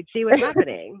day. You'd see what's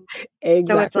happening.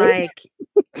 Exactly. So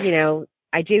it's like,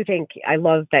 I do think I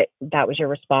love that was your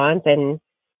response. And,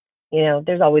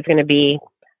 there's always going to be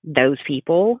those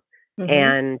people.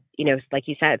 And, like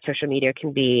you said, social media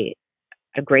can be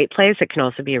a great place. It can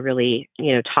also be a really,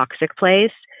 toxic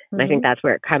place. And I think that's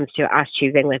where it comes to us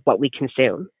choosing like what we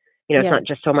consume. It's not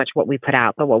just so much what we put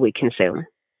out, but what we consume.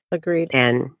 Agreed.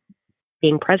 And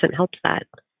being present helps that.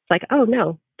 It's like, oh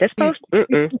no, this post,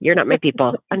 you're not my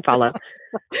people. Unfollow.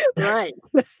 Right.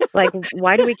 Like,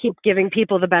 why do we keep giving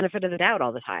people the benefit of the doubt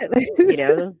all the time?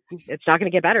 It's not going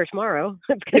to get better tomorrow.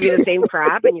 It's going to be the same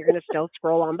crap, and you're going to still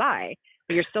scroll on by,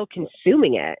 but you're still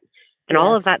consuming it. And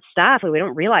all of that stuff, and we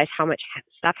don't realize how much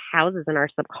stuff houses in our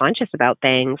subconscious about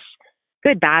things,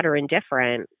 good, bad, or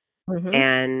indifferent.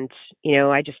 And,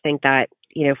 I just think that,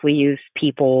 if we use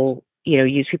people's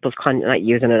content, not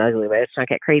use in an ugly way, let's not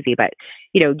get crazy, but,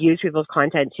 use people's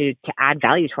content to add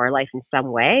value to our life in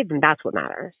some way, then that's what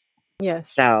matters.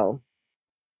 Yes. So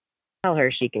tell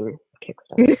her she can kick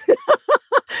stuff.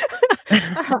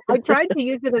 I tried to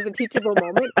use it as a teachable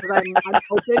moment because I'm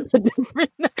open to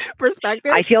different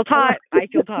perspectives. I feel taught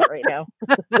right now.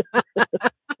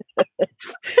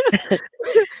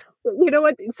 You know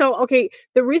what? So, okay,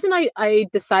 the reason I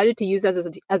decided to use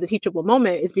that as a teachable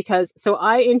moment is because, so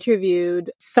I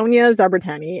interviewed Sonia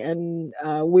Zarbatani, and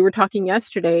we were talking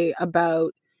yesterday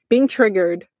about being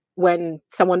triggered when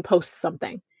someone posts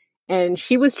something. And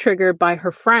she was triggered by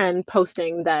her friend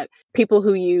posting that people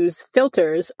who use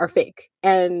filters are fake.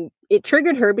 And it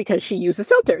triggered her because she uses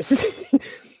filters.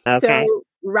 Okay. So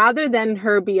rather than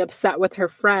her be upset with her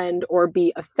friend or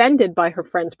be offended by her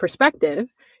friend's perspective,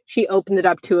 she opened it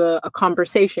up to a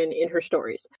conversation in her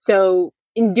stories. So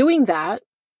in doing that,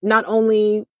 not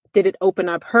only did it open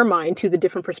up her mind to the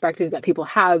different perspectives that people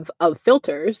have of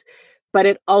filters, but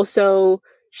it also,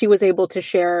 she was able to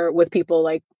share with people,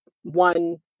 like,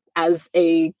 one, as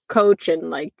a coach and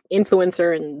like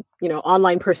influencer and,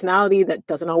 online personality that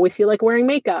doesn't always feel like wearing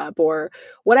makeup or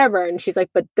whatever. And she's like,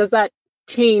 but does that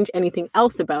change anything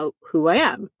else about who I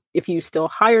am? if you still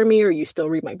hire me or you still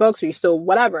read my books or you still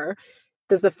whatever,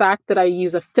 does the fact that I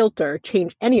use a filter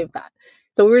change any of that?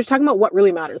 So we were just talking about what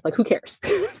really matters, like who cares,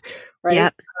 right?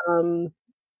 Yep.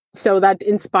 So that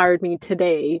inspired me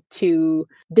today to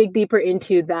dig deeper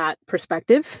into that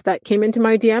perspective that came into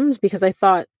my DMs, because I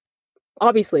thought,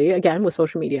 obviously, again, with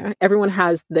social media, everyone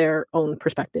has their own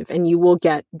perspective and you will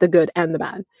get the good and the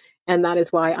bad. And that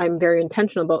is why I'm very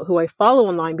intentional about who I follow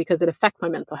online, because it affects my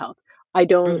mental health. I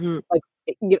don't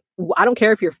I don't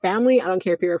care if you're family. I don't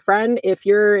care if you're a friend. If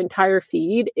your entire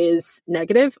feed is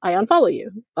negative, I unfollow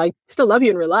you. I still love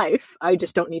you in real life. I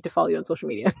just don't need to follow you on social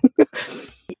media.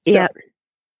 Yeah.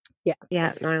 Yeah.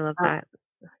 Yeah. No, I love that.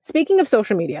 Speaking of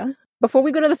social media, before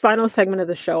we go to the final segment of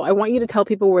the show, I want you to tell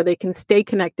people where they can stay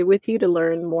connected with you to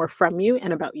learn more from you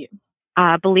and about you.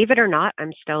 Believe it or not,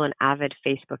 I'm still an avid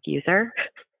Facebook user.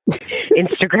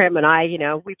 Instagram and I,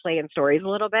 we play in stories a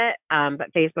little bit,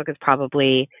 but Facebook is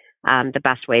probably the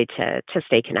best way to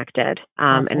stay connected.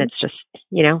 Awesome. And it's just,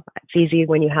 it's easy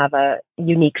when you have a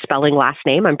unique spelling last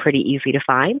name. I'm pretty easy to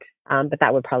find, but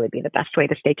that would probably be the best way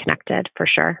to stay connected for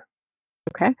sure.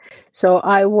 Okay. So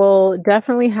I will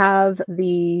definitely have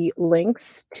the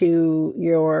links to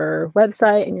your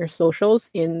website and your socials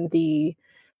in the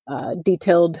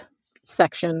detailed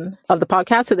section of the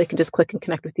podcast, so they can just click and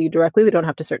connect with you directly. They don't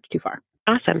have to search too far.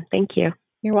 Awesome. Thank you.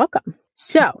 You're welcome.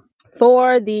 So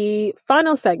for the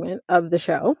final segment of the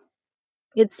show,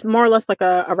 it's more or less like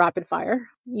a rapid fire.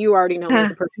 You already know me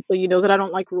as a person, so you know that I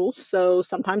don't like rules. So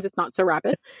sometimes it's not so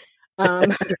rapid.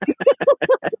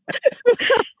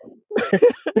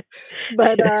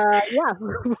 But yeah,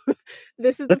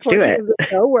 this is the portion of the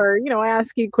show where, I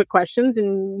ask you quick questions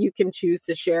and you can choose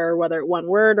to share whether one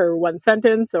word or one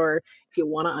sentence, or if you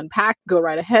want to unpack, go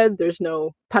right ahead. There's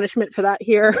no punishment for that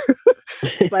here,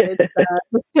 but it's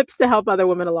tips to help other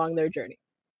women along their journey.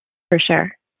 For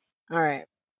sure. All right.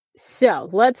 So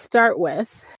let's start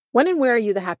with, when and where are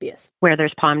you the happiest? Where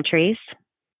there's palm trees.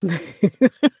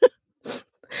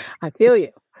 I feel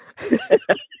you.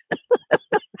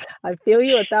 I feel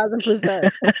you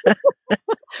 1,000%.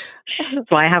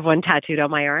 So I have one tattooed on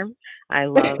my arm. I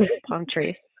love palm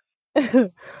trees.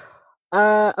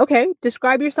 Okay.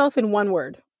 Describe yourself in one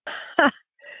word.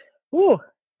 Ooh,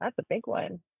 that's a big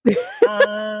one.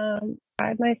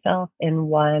 Describe myself in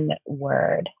one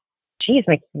word. Geez,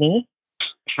 me?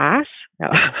 Pass? No.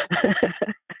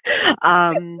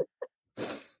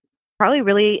 Probably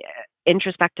really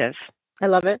introspective. I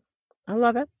love it.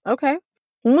 Okay.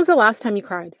 When was the last time you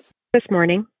cried? This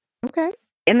morning. Okay.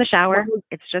 In the shower.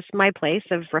 It's just my place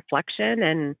of reflection,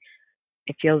 and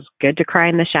it feels good to cry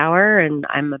in the shower, and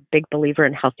I'm a big believer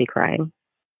in healthy crying.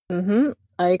 Mm-hmm.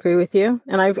 I agree with you.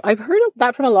 And I've heard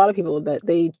that from a lot of people, that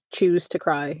they choose to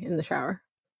cry in the shower.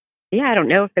 Yeah, I don't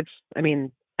know if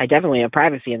I definitely have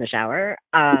privacy in the shower.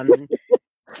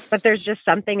 But there's just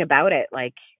something about it.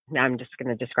 Like, I'm just going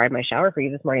to describe my shower for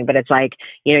you this morning, but it's like,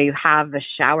 you have the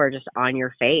shower just on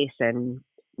your face, and,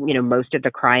 most of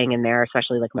the crying in there,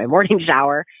 especially like my morning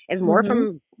shower, is more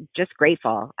from just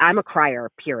grateful. I'm a crier,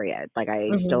 period. Like,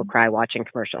 I still cry watching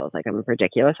commercials. Like, I'm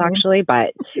ridiculous actually,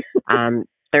 but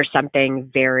there's something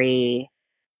very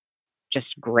just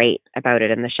great about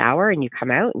it in the shower, and you come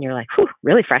out and you're like, whew,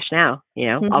 really fresh now,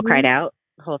 all cried out,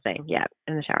 the whole thing. Yeah.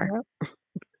 In the shower.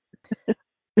 Yep.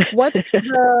 What's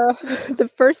the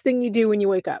first thing you do when you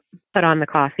wake up? Put on the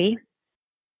coffee.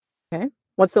 Okay.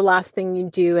 What's the last thing you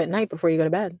do at night before you go to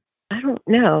bed? I don't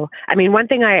know. One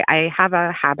thing I have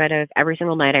a habit of, every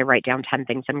single night I write down 10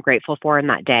 things I'm grateful for in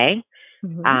that day.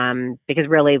 Because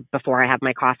really, before I have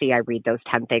my coffee, I read those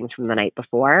 10 things from the night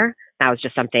before. That was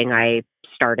just something I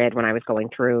started when I was going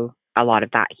through a lot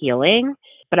of that healing.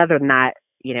 But other than that,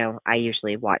 I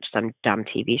usually watch some dumb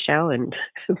TV show and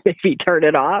maybe turn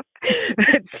it off.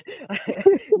 It's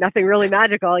nothing really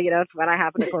magical, it's when I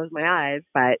happen to close my eyes,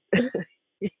 but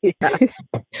yeah.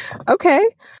 Okay.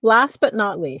 Last but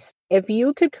not least, if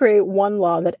you could create one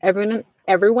law that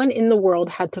everyone in the world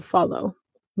had to follow,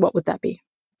 what would that be?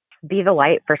 Be the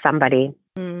light for somebody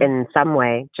in some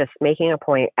way, just making a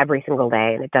point every single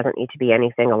day. And it doesn't need to be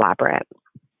anything elaborate,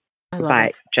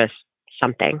 but just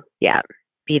something. Yeah.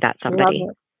 Be that somebody.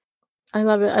 I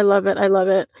love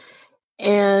it.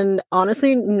 And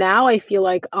honestly, now I feel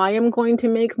like I am going to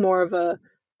make more of a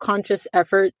conscious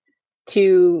effort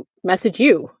to message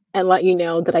you and let you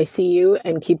know that I see you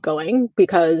and keep going,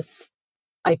 because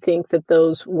I think that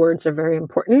those words are very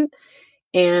important.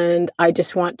 And I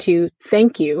just want to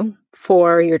thank you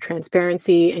for your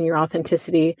transparency and your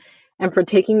authenticity, and for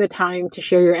taking the time to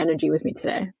share your energy with me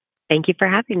today. Thank you for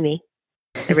having me.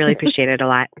 I really appreciate it a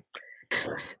lot.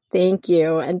 Thank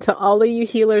you. And to all of you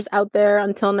healers out there,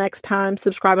 until next time,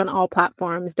 subscribe on all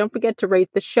platforms. Don't forget to rate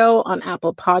the show on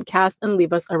Apple Podcasts and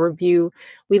leave us a review.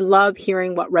 We love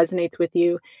hearing what resonates with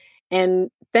you.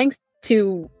 And thanks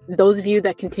to those of you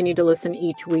that continue to listen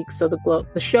each week, so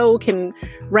the show can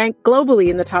rank globally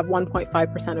in the top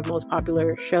 1.5% of most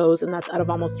popular shows, and that's out of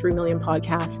almost 3 million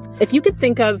podcasts. If you could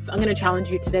think of, I'm going to challenge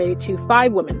you today to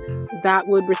 5 women that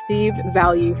would receive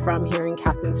value from hearing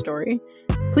Catherine's story,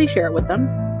 please share it with them.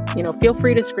 Feel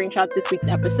free to screenshot this week's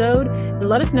episode and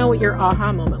let us know what your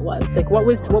aha moment was. Like, what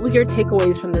was your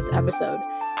takeaways from this episode?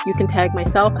 You can tag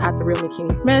myself at The Real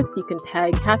McKinney Smith. You can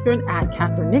tag Catherine at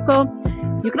Catherine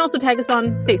Nikkel. You can also tag us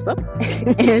on Facebook.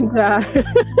 And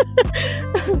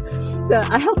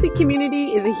a healthy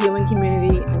community is a healing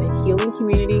community, and a healing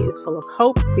community is full of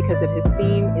hope because it has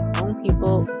seen its own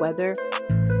people weather,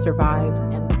 survive,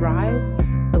 and thrive.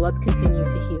 So let's continue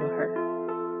to heal her.